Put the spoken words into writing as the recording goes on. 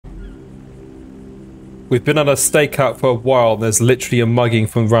We've been on a stakeout for a while. There's literally a mugging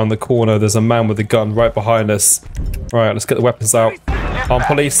from around the corner. There's a man with a gun right behind us. Right, let's get the weapons out. Armed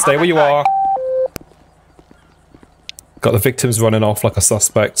police, stay where you are. Got the victims running off like a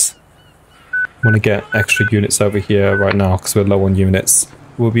suspect. I'm gonna get extra units over here right now because we're low on units.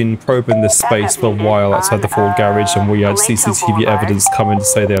 We've been probing this space for a while outside the Ford garage, and we had CCTV evidence coming to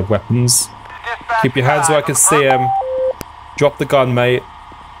say they had weapons. Keep your hands where I can see them. Drop the gun, mate.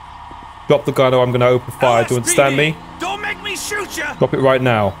 Drop the gun or I'm gonna open fire. Do you understand me? Don't make me shoot you! Drop it right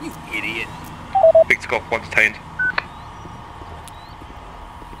now. You idiot. Victor Golf 1 detained.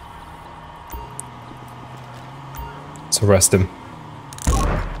 Let's arrest him.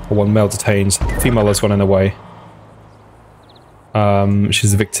 One male detained. Female is running away.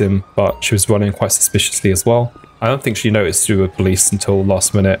 She's a victim, but she was running quite suspiciously as well. I don't think she noticed we were police until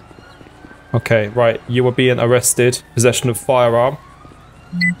last minute. Okay, right. You were being arrested. Possession of firearm.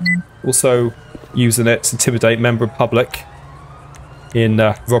 Also using it to intimidate member of public in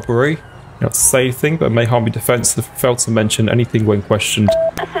robbery. You don't have to say anything, but it may harm your defence if you fail to mention anything when questioned.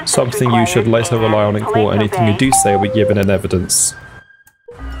 Something you should later rely on in court. Anything you do say will be given in evidence.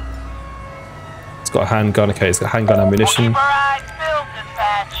 It's got a handgun. Okay, it's got handgun ammunition.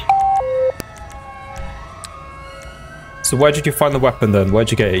 So where did you find the weapon then?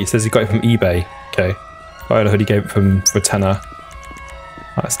 Where'd you get it? He says he got it from eBay. Okay. I don't know who he gave it from for a tenner.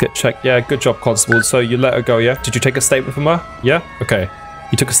 Let's get checked. Yeah, good job, Constable. So you let her go, yeah? Did you take a statement from her? Yeah? Okay.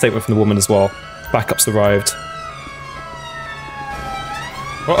 You took a statement from the woman as well. Backups arrived.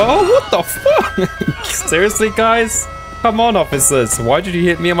 Oh, what the fuck? Seriously, guys? Come on, officers. Why did you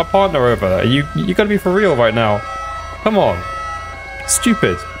hit me and my partner over? You gotta be for real right now. Come on.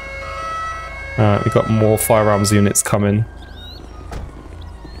 Stupid. We've got more firearms units coming.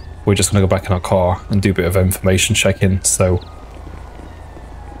 We're just gonna go back in our car and do a bit of information checking, so...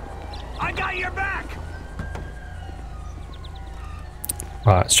 I got your back!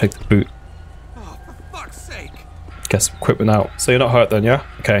 Alright, let's check the boot. Oh, for fuck's sake! Get some equipment out. So you're not hurt then, yeah?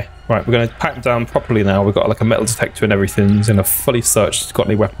 Okay. Right, we're gonna pack down properly now. We've got like a metal detector and everything. He's gonna fully search if he's got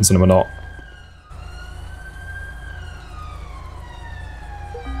any weapons on him or not.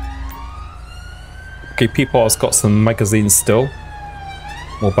 Okay, P-Pot's got some magazines still.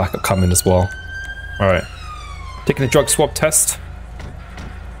 More backup coming as well. Alright. Taking a drug swab test.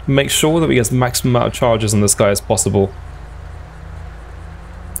 Make sure that we get the maximum amount of charges on this guy as possible.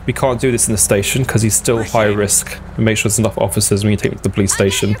 We can't do this in the station because he's still high risk. And make sure there's enough officers when you take him to the police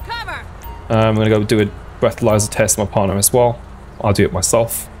station. I'm going to go do a breathalyzer test on my partner as well. I'll do it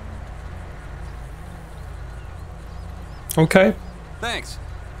myself. Okay. Thanks.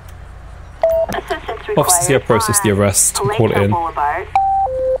 Officers here process the arrest and call it in.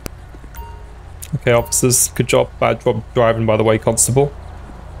 Okay, officers, good job. Bad job driving, by the way, Constable.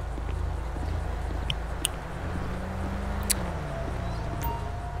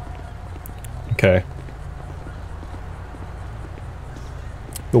 Okay.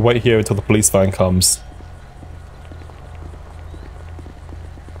 We'll wait here until the police van comes.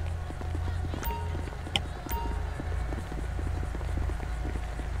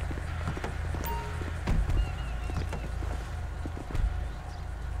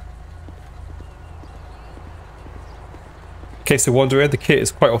 In case you're wondering, the kit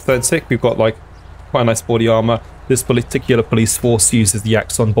is quite authentic. We've got like quite a nice body armor. This particular police force uses the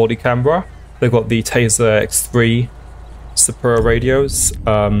Axon body camera. They've got the 𝗧𝗴𝘀𝗁 Super radios.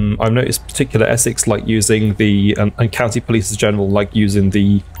 I've noticed particular Essex like using the and county police in general like using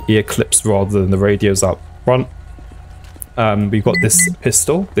the ear clips rather than the radios up front. We've got this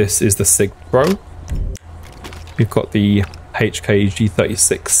pistol. This is the 𝗟𝗴𝘀𝗀. We've got the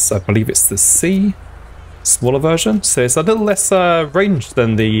HK-G36. I believe it's the C. Smaller version, so it's a little less range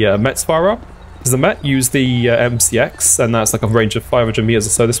than the Met's firearm. Because the Met used the MCX, and that's like a range of 500 meters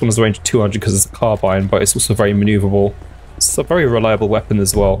or so. This one has a range of 200 because it's a carbine, but it's also very maneuverable. It's a very reliable weapon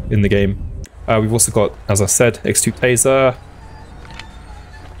as well in the game. We've also got, as I said, X2 taser.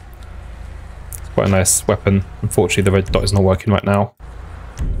 It's quite a nice weapon. Unfortunately, the red dot is not working right now.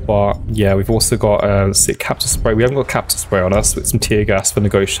 But yeah, we've also got capture spray. We haven't got capture spray on us with some tear gas for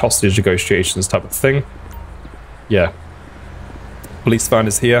hostage negotiations type of thing. Yeah. Police van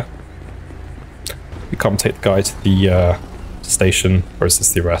is here. We come take the guy to the station,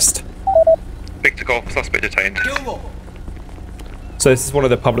 process the arrest. Victor Golf, suspect detained. So this is one of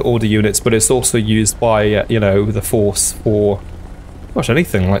the public order units, but it's also used by, you know, the force for, gosh,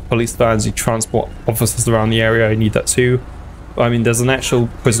 anything. Like police vans, you transport officers around the area, you need that too. I mean, there's an actual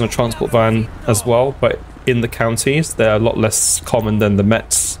prisoner transport van as well, but in the counties, they're a lot less common than the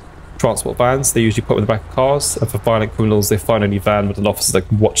Met's transport vans. They usually put them in the back of cars, and for violent criminals they find any van with an officer that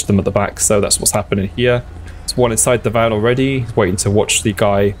can watch them at the back. So that's what's happening here. There's one inside the van already. He's waiting to watch the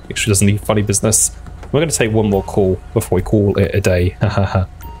guy. Make sure he doesn't need funny business. We're going to take one more call before we call it a day.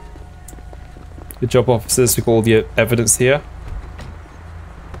 Good job, officers. We've got all the evidence here.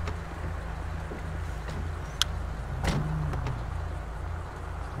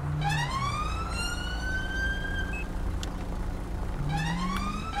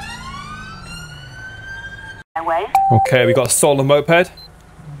 Okay, we got a stolen moped.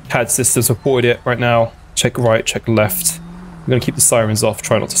 CAD systems reported it right now. Check right, check left. I'm going to keep the sirens off,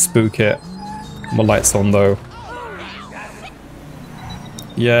 try not to spook it. My lights on though.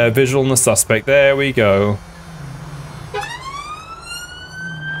 Yeah, visual on the suspect. There we go.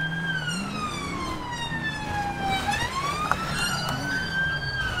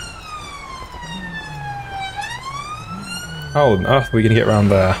 How on earth are we going to get around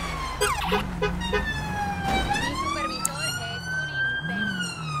there?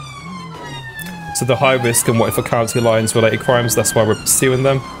 So the high risk and what for county lines related crimes, that's why we're pursuing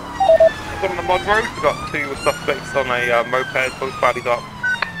them. On the mod road, we've got 2 suspects on a moped, both bodies up.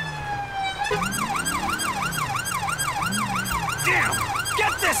 Damn!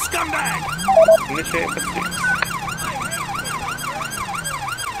 Get this scumbag! Initiate pursuit.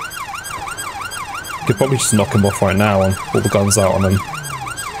 Could probably just knock him off right now and pull the guns out on him.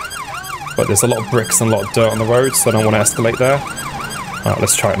 But there's a lot of bricks and a lot of dirt on the road, so I don't want to escalate there. Alright,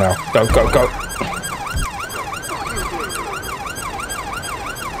 let's try it now. Go, go, go!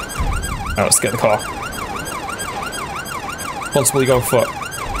 Alright, let's get in the car. Constable, you go on foot.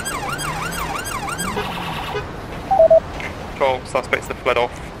 12 suspects have fled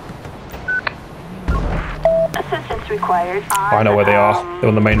off. Assistance required. I know where they are. They're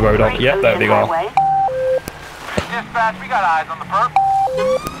on the main road up. Yep, there they are. Dispatch, we got eyes on the perp.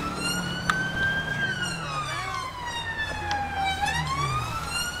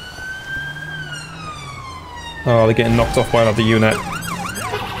 Oh, they're getting knocked off by another unit.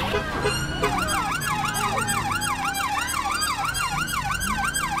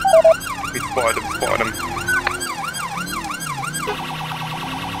 We spotted them, spotted them.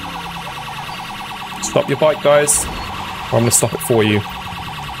 Stop your bike, guys. Or I'm going to stop it for you.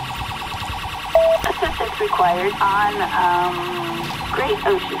 Assistance required on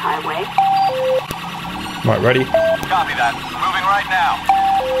𝗟𝗶𝘁𝗀𝗀 Highway. Right, ready? Copy that. Moving right now.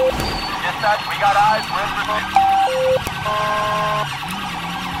 Dispatch, we got eyes. We're in pursuit.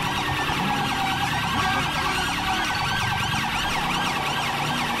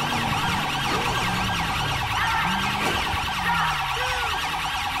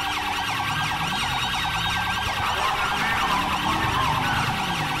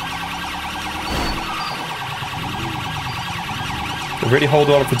 Really hold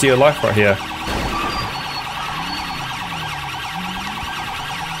on for dear life right here.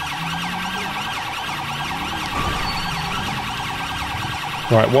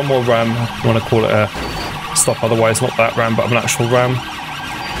 Right, one more ram. I want to call it a stop, otherwise not that ram, but an actual ram.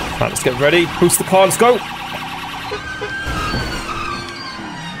 Right, let's get ready. Boost the car, let's go!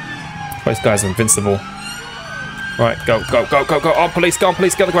 Those guys are invincible. Right, go, go, go, go, go. On police, go on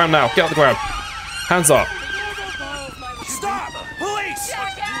police, get on the ground now. Get on the ground. Hands up. Stop! Police! You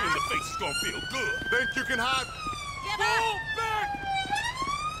in the face is gonna feel good. Think you can hide? Fall back!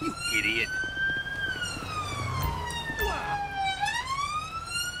 You idiot.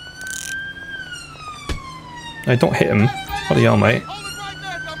 Hey, don't hit him. Bloody hell, mate. Hold it right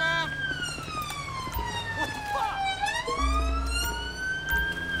there, dumbass!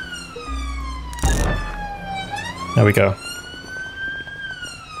 There we go.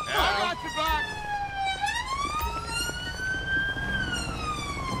 I got your back!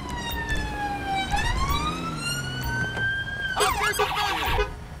 I'll keep it back!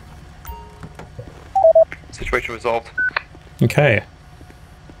 Situation resolved. Okay.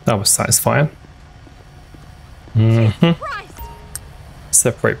 That was satisfying.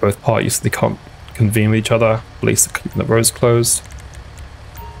 Separate both parties so they can't convene with each other. Police are keeping the roads closed.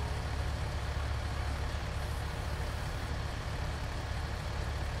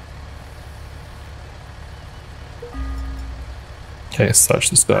 Okay,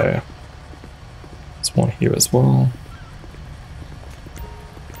 search this guy. There's one here as well.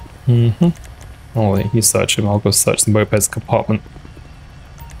 Oh, you search him. I'll go search the moped's compartment.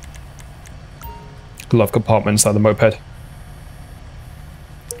 Glove compartment inside the moped.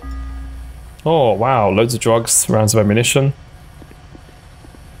 Oh wow, loads of drugs, rounds of ammunition.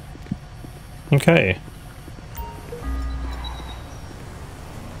 Okay.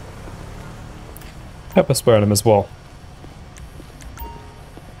 Pepper spray on him as well.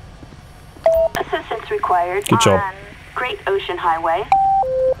 Good job. on Great Ocean Highway.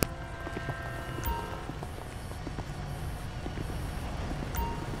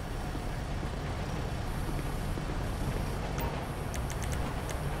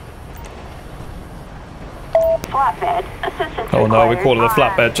 Flatbed. Assistance Oh no, we required call it a on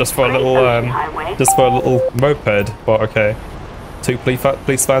flatbed just for a Great little Ocean Highway. moped, but okay. Two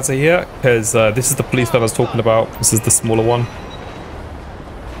police vans are here, because this is the police van I was talking about. This is the smaller one.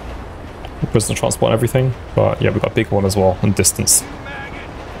 Prisoner transport and everything. But yeah, we've got a big one as well, in distance.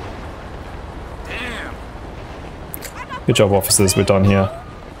 Good job, officers, we're done here.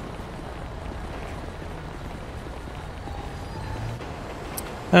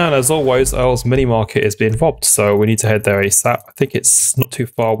 And as always, Earl's mini market is being robbed, so we need to head there ASAP. I think it's not too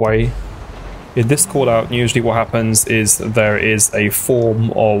far away. In this call out, usually what happens is there is a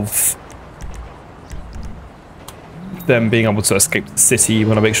form of them being able to escape the city. You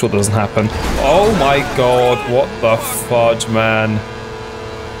want to make sure that doesn't happen. Oh my god, what the fudge, man.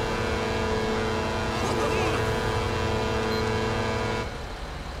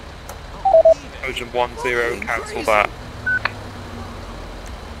 Trojan 1-0, cancel that.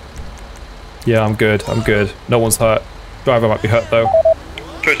 Yeah, I'm good, I'm good. No one's hurt. Driver might be hurt though.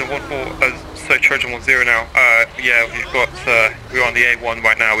 Trojan 1-4, so Trojan 1-0 now. Yeah, we're on the A1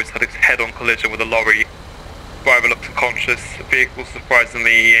 right now. We just had a head-on collision with a lorry. Driver looks unconscious. Vehicle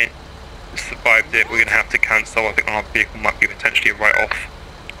surprisingly survived it. We're going to have to cancel. I think our vehicle might be potentially a write-off.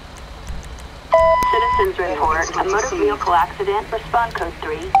 Citizens report a motor vehicle accident. Respond code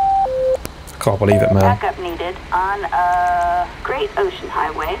 3. Can't believe it, man. Backup needed on Great Ocean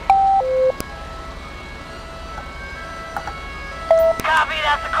Highway. Copy,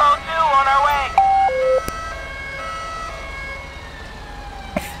 that's a code 2 on our way.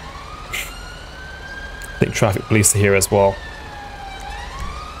 I think traffic police are here as well.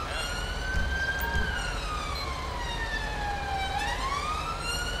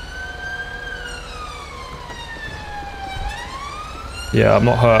 Yeah, I'm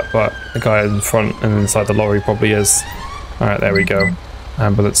not hurt, but the guy in front and inside the lorry probably is. Alright, there we go.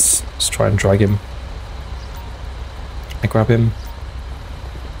 Ambulance, let's try and drag him. I grab him.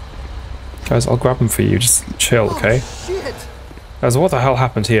 Guys, I'll grab him for you, just chill, okay? Guys, what the hell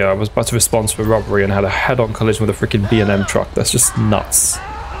happened here? I was about to respond to a robbery and had a head-on collision with a freaking B&M truck. That's just nuts.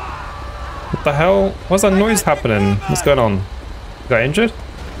 What the hell? What's that noise happening? What's going on? Got injured?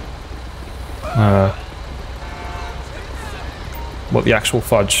 What the actual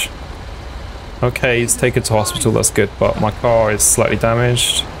fudge? Okay, he's taken to hospital, that's good, but my car is slightly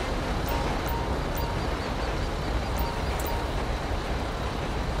damaged.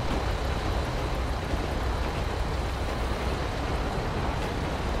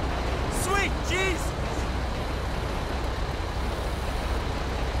 Sweet Jesus!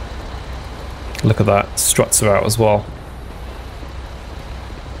 Look at that, struts are out as well.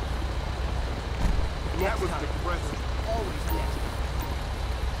 That was depressing. Always next.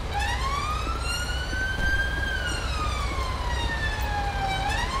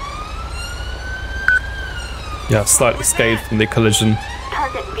 Yeah, slightly scathed from the collision.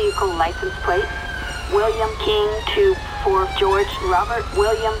 Target vehicle license plate. William King to 4 George Robert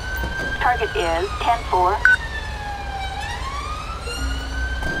William. Target is 10-4.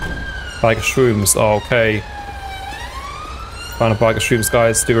 Bag of shrooms, oh, okay. Found a bag of shrooms,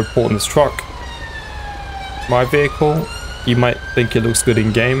 guys. Do report on this truck. My vehicle, you might think it looks good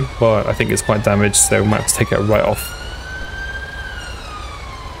in game, but I think it's quite damaged, so we might have to take it right off.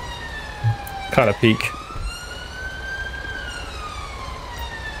 Kind of peak.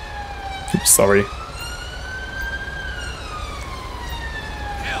 Oops, sorry.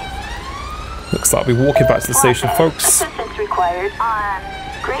 Looks like we're walking back to the station, folks. Assistance required on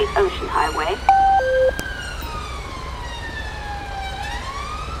Great Ocean Highway.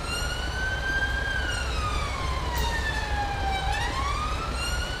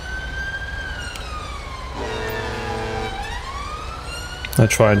 I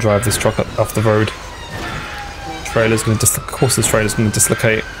try and drive this truck off the road. Trailer's going to of course this trailer's going to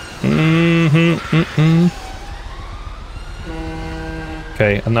dislocate.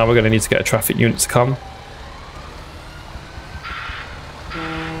 Okay, and now we're going to need to get a traffic unit to come.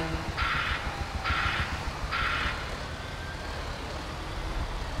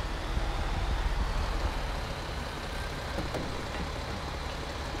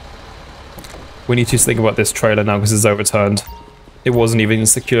 We need to think about this trailer now because it's overturned. It wasn't even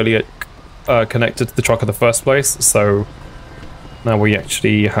securely connected to the truck in the first place, so now we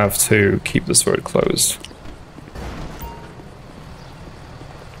actually have to keep this road closed.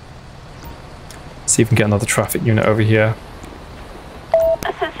 See if we can get another traffic unit over here.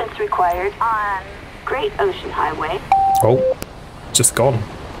 Assistance required on Great Ocean Highway. Oh, just gone.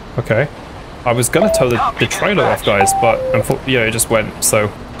 Okay. I was gonna tow the trailer off, guys, but unfortunately, yeah, it just went.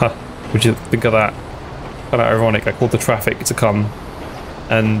 So, would you think of that? Kind of ironic. I called the traffic to come,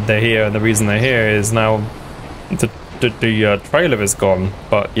 and they're here, and the reason they're here is now the trailer is gone.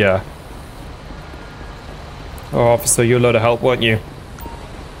 But yeah. Oh, officer, you're a load of help, weren't you?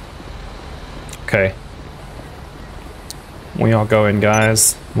 Okay. We are going,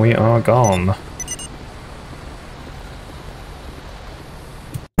 guys. We are gone.